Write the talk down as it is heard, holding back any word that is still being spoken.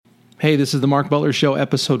Hey, this is the Mark Butler Show,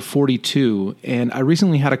 episode 42, and I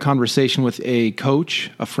recently had a conversation with a coach,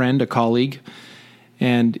 a friend, a colleague,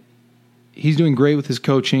 and he's doing great with his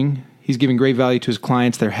coaching. He's giving great value to his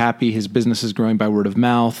clients. They're happy. His business is growing by word of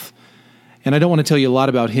mouth, and I don't want to tell you a lot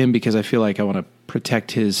about him because I feel like I want to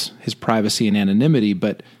protect his privacy and anonymity,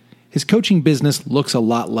 but his coaching business looks a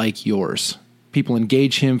lot like yours. People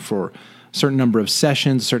engage him for a certain number of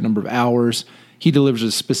sessions, a certain number of hours. He delivers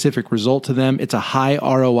a specific result to them. It's a high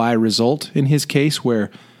ROI result in his case, where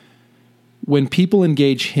when people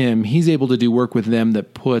engage him, he's able to do work with them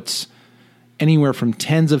that puts anywhere from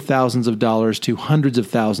tens of thousands of dollars to hundreds of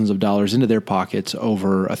thousands of dollars into their pockets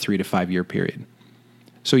over a 3 to 5 year period.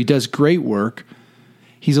 So he does great work.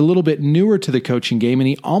 He's a little bit newer to the coaching game, and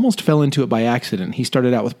he almost fell into it by accident. He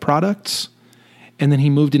started out with products, and then he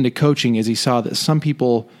moved into coaching as he saw that some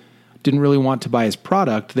people didn't really want to buy his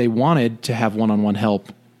product. They wanted to have one-on-one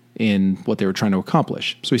help in what they were trying to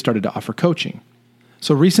accomplish. So he started to offer coaching.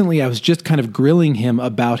 So recently I was just kind of grilling him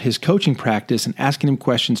about his coaching practice and asking him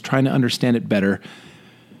questions, trying to understand it better.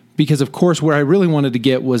 Because of course, where I really wanted to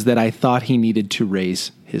get was that I thought he needed to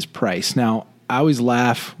raise his price. Now, I always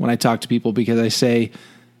laugh when I talk to people because I say,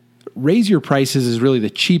 raise your prices is really the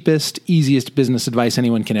cheapest, easiest business advice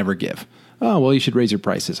anyone can ever give. Oh, well, you should raise your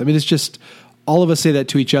prices. I mean, it's just all of us say that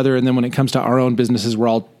to each other, and then when it comes to our own businesses, we're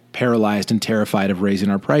all paralyzed and terrified of raising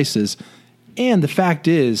our prices. And the fact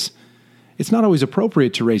is, it's not always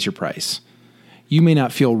appropriate to raise your price. You may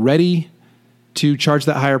not feel ready to charge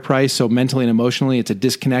that higher price, so mentally and emotionally, it's a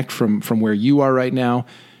disconnect from where you are right now.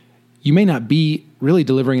 You may not be really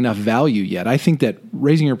delivering enough value yet. I think that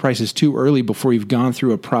raising your price is too early before you've gone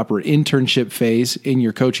through a proper internship phase in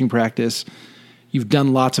your coaching practice. You've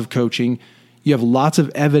done lots of coaching. You have lots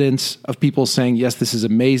of evidence of people saying, yes, this is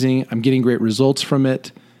amazing. I'm getting great results from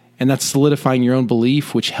it. And that's solidifying your own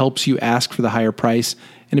belief, which helps you ask for the higher price.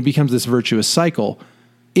 And it becomes this virtuous cycle.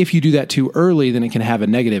 If you do that too early, then it can have a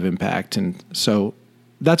negative impact. And so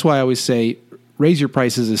that's why I always say, raise your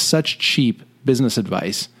prices is such cheap business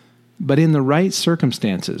advice. But in the right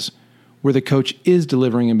circumstances, where the coach is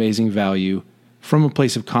delivering amazing value from a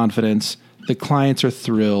place of confidence, the clients are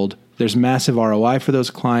thrilled, there's massive ROI for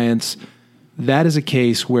those clients, that is a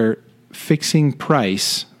case where fixing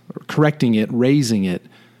price, or correcting it, raising it,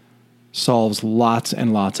 solves lots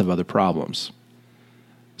and lots of other problems.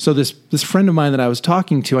 So this friend of mine that I was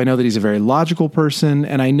talking to, I know that he's a very logical person,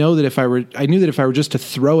 and I knew that if I were just to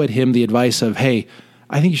throw at him the advice of, hey,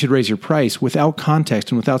 I think you should raise your price without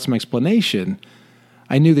context and without some explanation,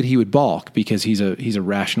 I knew that he would balk because he's a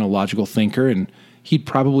rational, logical thinker, and he'd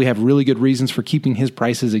probably have really good reasons for keeping his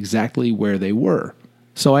prices exactly where they were.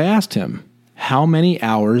 So I asked him, how many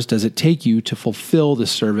hours does it take you to fulfill the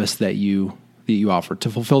service that you offer, to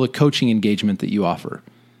fulfill the coaching engagement that you offer?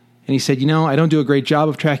 And he said, I don't do a great job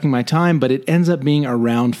of tracking my time, but it ends up being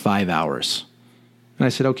around 5 hours. And I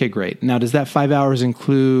said, okay, great. Now, does that 5 hours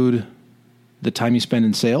include the time you spend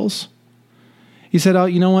in sales? He said, oh,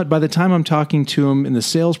 you know what? By the time I'm talking to him in the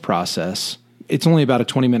sales process, it's only about a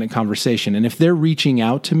 20-minute conversation. And if they're reaching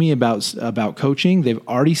out to me about coaching, they've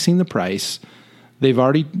already seen the price. They've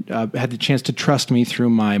already had the chance to trust me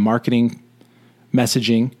through my marketing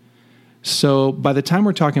messaging. So by the time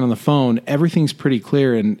we're talking on the phone, everything's pretty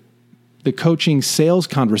clear. And the coaching sales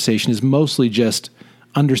conversation is mostly just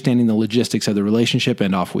understanding the logistics of the relationship,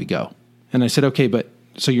 and off we go. And I said, okay, but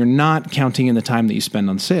so you're not counting in the time that you spend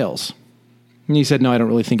on sales? And he said, no, I don't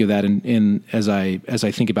really think of that as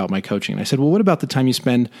I think about my coaching. And I said, well, what about the time you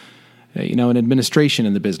spend in administration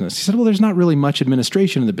in the business? He said, well, there's not really much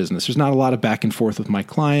administration in the business. There's not a lot of back and forth with my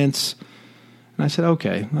clients. And I said,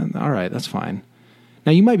 okay, all right, that's fine.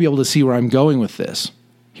 Now, you might be able to see where I'm going with this.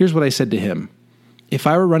 Here's what I said to him. If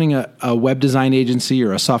I were running a web design agency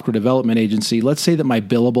or a software development agency, let's say that my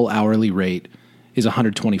billable hourly rate is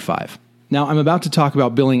 $125. Now, I'm about to talk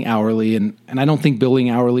about billing hourly, and I don't think billing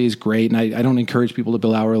hourly is great, and I don't encourage people to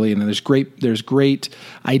bill hourly, and there's great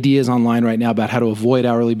ideas online right now about how to avoid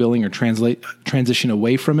hourly billing or transition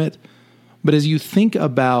away from it. But as you think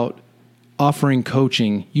about offering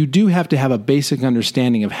coaching, you do have to have a basic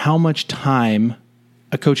understanding of how much time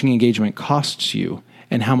a coaching engagement costs you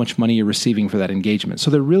and how much money you're receiving for that engagement.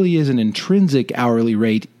 So there really is an intrinsic hourly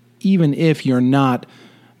rate, even if you're not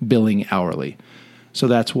billing hourly. So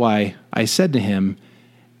that's why I said to him,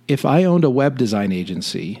 if I owned a web design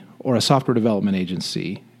agency or a software development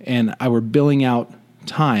agency and I were billing out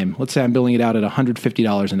time, let's say I'm billing it out at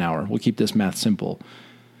 $150 an hour. We'll keep this math simple.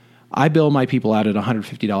 I bill my people out at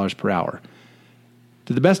 $150 per hour.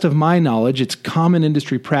 To the best of my knowledge, it's common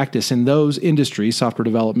industry practice in those industries, software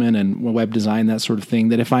development and web design, that sort of thing,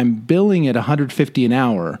 that if I'm billing at $150 an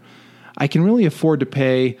hour, I can really afford to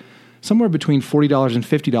pay somewhere between $40 and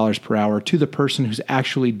 $50 per hour to the person who's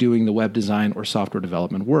actually doing the web design or software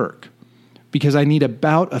development work. Because I need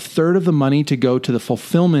about a third of the money to go to the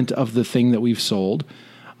fulfillment of the thing that we've sold,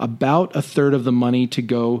 about a third of the money to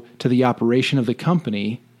go to the operation of the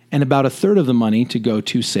company, and about a third of the money to go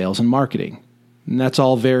to sales and marketing. And that's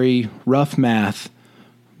all very rough math,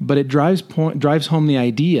 but it drives home the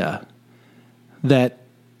idea that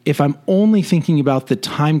if I'm only thinking about the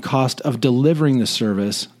time cost of delivering the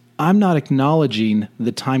service, I'm not acknowledging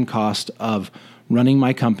the time cost of running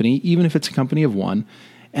my company, even if it's a company of one,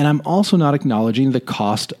 and I'm also not acknowledging the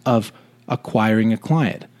cost of acquiring a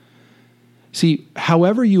client. See,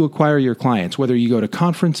 however you acquire your clients, whether you go to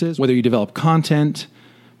conferences, whether you develop content,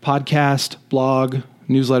 podcast, blog,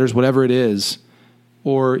 newsletters, whatever it is,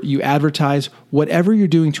 or you advertise, whatever you're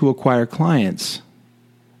doing to acquire clients,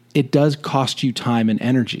 it does cost you time and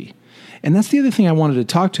energy. And that's the other thing I wanted to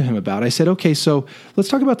talk to him about. I said, okay, so let's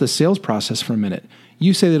talk about the sales process for a minute.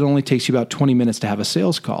 You say that it only takes you about 20 minutes to have a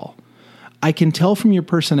sales call. I can tell from your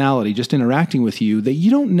personality, just interacting with you, that you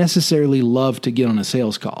don't necessarily love to get on a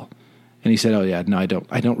sales call. And he said, oh yeah, no, I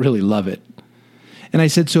don't really love it. And I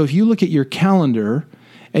said, so if you look at your calendar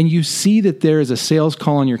and you see that there is a sales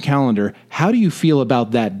call on your calendar, how do you feel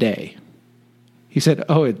about that day? He said,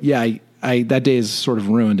 oh yeah, that day is sort of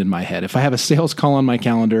ruined in my head. If I have a sales call on my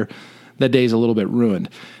calendar, that day is a little bit ruined.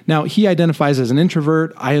 Now, he identifies as an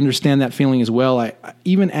introvert. I understand that feeling as well.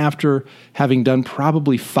 Even after having done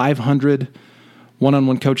probably 500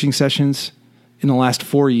 one-on-one coaching sessions in the last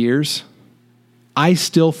 4 years, I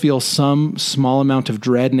still feel some small amount of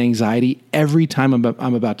dread and anxiety every time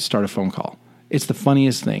I'm about to start a phone call. It's the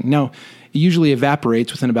funniest thing. Now, it usually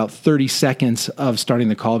evaporates within about 30 seconds of starting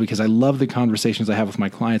the call because I love the conversations I have with my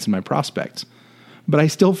clients and my prospects. But I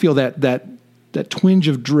still feel that twinge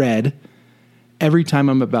of dread every time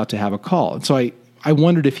I'm about to have a call. And so I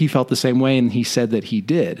wondered if he felt the same way, and he said that he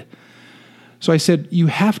did. So I said, you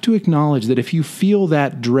have to acknowledge that if you feel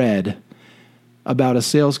that dread about a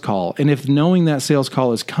sales call, and if knowing that sales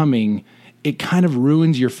call is coming, it kind of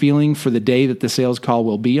ruins your feeling for the day that the sales call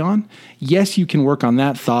will be on. Yes, you can work on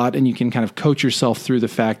that thought, and you can kind of coach yourself through the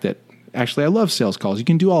fact that, actually, I love sales calls. You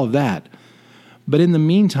can do all of that. But in the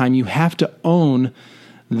meantime, you have to own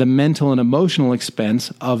the mental and emotional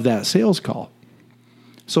expense of that sales call.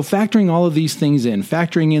 So factoring all of these things in,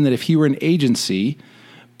 factoring in that if he were an agency,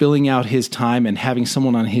 billing out his time and having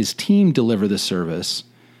someone on his team deliver the service,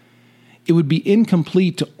 it would be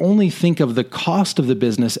incomplete to only think of the cost of the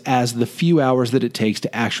business as the few hours that it takes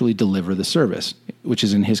to actually deliver the service, which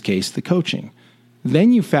is in his case, the coaching.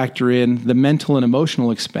 Then you factor in the mental and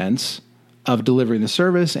emotional expense of delivering the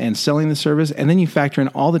service and selling the service, and then you factor in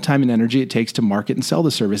all the time and energy it takes to market and sell the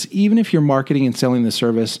service, even if you're marketing and selling the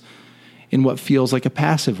service in what feels like a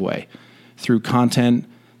passive way, through content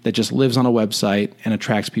that just lives on a website and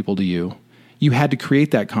attracts people to you. You had to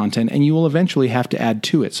create that content, and you will eventually have to add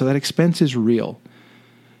to it. So that expense is real.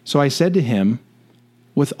 So I said to him,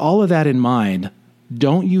 with all of that in mind,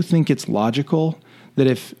 don't you think it's logical that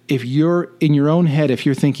if you're in your own head, if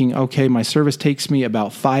you're thinking, okay, my service takes me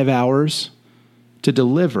about 5 hours to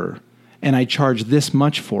deliver, and I charge this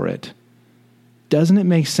much for it, doesn't it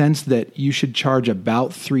make sense that you should charge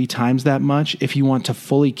about 3 times that much if you want to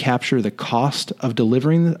fully capture the cost of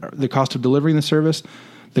delivering the service,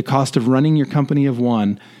 the cost of running your company of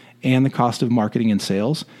one, and the cost of marketing and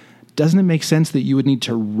sales? Doesn't it make sense that you would need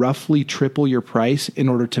to roughly triple your price in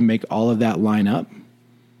order to make all of that line up?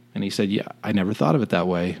 And he said, yeah, I never thought of it that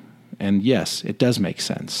way. And yes, it does make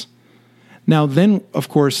sense. Now, then, of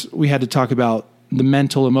course, we had to talk about the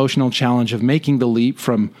mental, emotional challenge of making the leap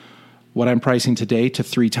from what I'm pricing today to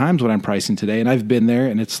 3 times what I'm pricing today. And I've been there,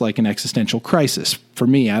 and it's like an existential crisis. For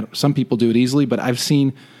me, some people do it easily, but I've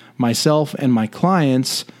seen myself and my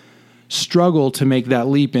clients struggle to make that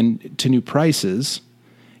leap into new prices,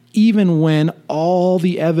 even when all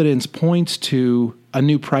the evidence points to a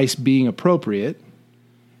new price being appropriate.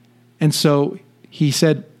 And so he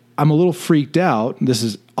said, I'm a little freaked out. This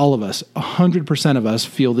is all of us. 100% of us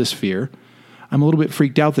feel this fear. I'm a little bit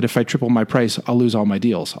freaked out that if I triple my price, I'll lose all my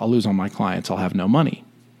deals. I'll lose all my clients. I'll have no money.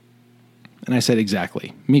 And I said,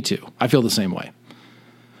 exactly. Me too. I feel the same way.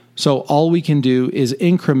 So all we can do is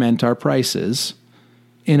increment our prices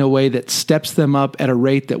in a way that steps them up at a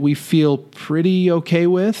rate that we feel pretty okay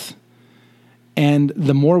with. And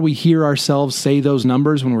the more we hear ourselves say those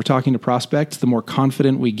numbers when we're talking to prospects, the more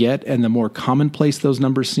confident we get and the more commonplace those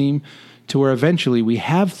numbers seem, to where eventually we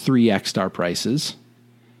have 3x'd our prices,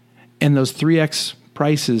 and those 3x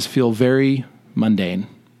prices feel very mundane.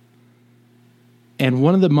 And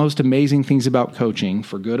one of the most amazing things about coaching,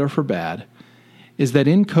 for good or for bad, is that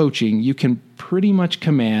in coaching, you can pretty much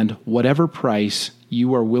command whatever price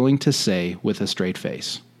you are willing to say with a straight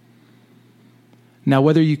face. Now,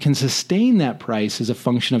 whether you can sustain that price is a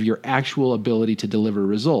function of your actual ability to deliver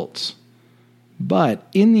results. But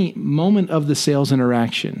in the moment of the sales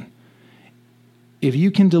interaction, if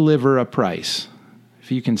you can deliver a price,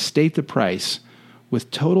 if you can state the price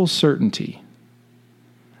with total certainty,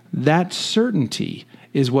 that certainty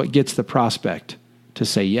is what gets the prospect to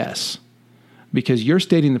say yes. Because you're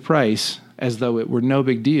stating the price as though it were no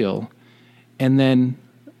big deal, and then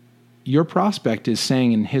your prospect is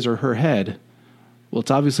saying in his or her head, well,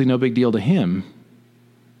 it's obviously no big deal to him.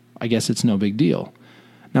 I guess it's no big deal.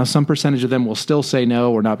 Now, some percentage of them will still say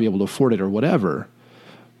no or not be able to afford it or whatever.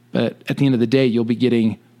 But at the end of the day, you'll be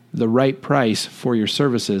getting the right price for your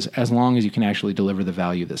services as long as you can actually deliver the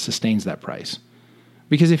value that sustains that price.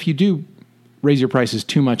 Because if you do raise your prices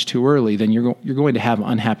too much too early, then you're going to have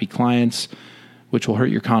unhappy clients, which will hurt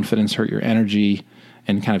your confidence, hurt your energy,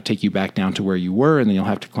 and kind of take you back down to where you were, and then you'll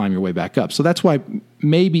have to climb your way back up. So that's why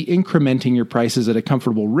maybe incrementing your prices at a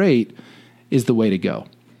comfortable rate is the way to go.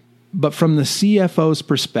 But from the CFO's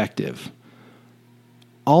perspective,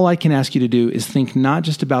 all I can ask you to do is think not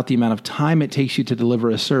just about the amount of time it takes you to deliver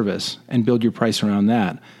a service and build your price around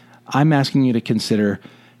that. I'm asking you to consider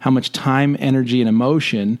how much time, energy, and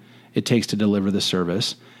emotion it takes to deliver the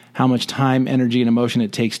service, how much time, energy, and emotion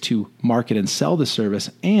it takes to market and sell the service,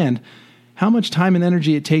 and how much time and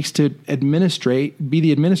energy it takes to be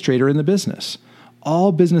the administrator in the business.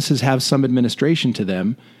 All businesses have some administration to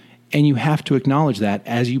them, and you have to acknowledge that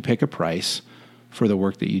as you pick a price for the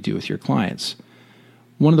work that you do with your clients.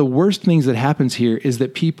 One of the worst things that happens here is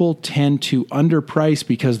that people tend to underprice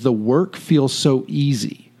because the work feels so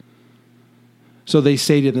easy. So they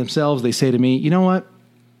say to themselves, they say to me, you know what?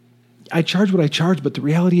 I charge what I charge, but the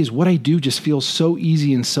reality is what I do just feels so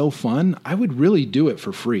easy and so fun. I would really do it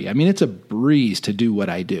for free. I mean, it's a breeze to do what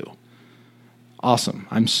I do. Awesome.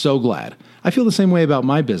 I'm so glad. I feel the same way about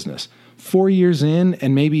my business. 4 years in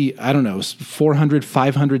and maybe, 400,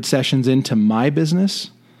 500 sessions into my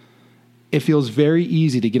business, it feels very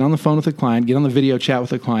easy to get on the phone with a client, get on the video chat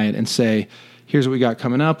with a client and say, here's what we got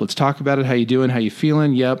coming up. Let's talk about it. How you doing? How you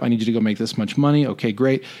feeling? Yep. I need you to go make this much money. Okay,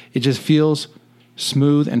 great. It just feels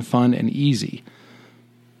smooth and fun and easy.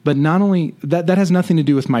 But not only that has nothing to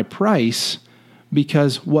do with my price,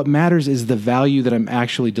 because what matters is the value that I'm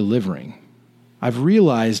actually delivering. I've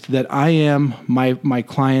realized that I am my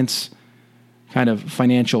client's kind of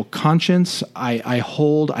financial conscience.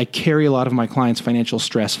 I carry a lot of my clients' financial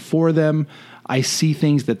stress for them. I see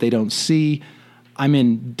things that they don't see. I'm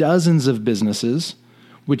in dozens of businesses,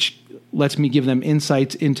 which lets me give them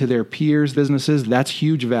insights into their peers' businesses. That's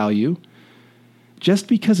huge value. Just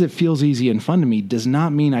because it feels easy and fun to me does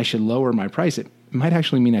not mean I should lower my price. It might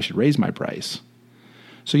actually mean I should raise my price.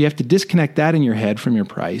 So you have to disconnect that in your head from your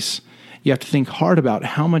price. You have to think hard about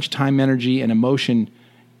how much time, energy, and emotion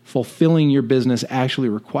fulfilling your business actually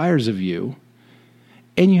requires of you.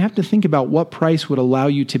 And you have to think about what price would allow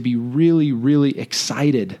you to be really, really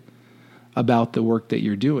excited about the work that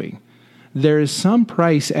you're doing. There is some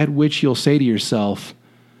price at which you'll say to yourself,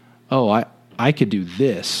 oh, I could do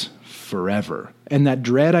this forever. And that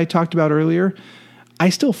dread I talked about earlier, I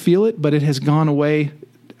still feel it, but it has gone away.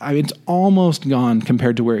 It's almost gone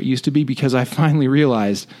compared to where it used to be, because I finally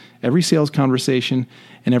realized every sales conversation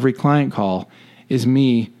and every client call is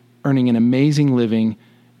me earning an amazing living,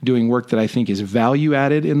 doing work that I think is value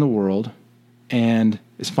added in the world and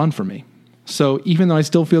is fun for me. So even though I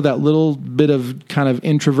still feel that little bit of kind of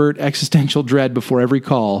introvert existential dread before every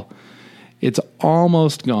call, it's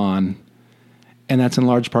almost gone. And that's in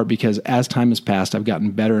large part because as time has passed, I've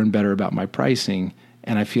gotten better and better about my pricing.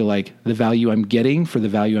 And I feel like the value I'm getting for the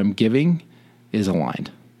value I'm giving is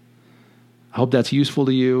aligned. I hope that's useful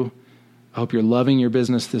to you. I hope you're loving your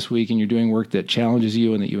business this week and you're doing work that challenges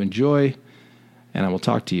you and that you enjoy. And I will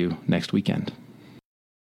talk to you next weekend.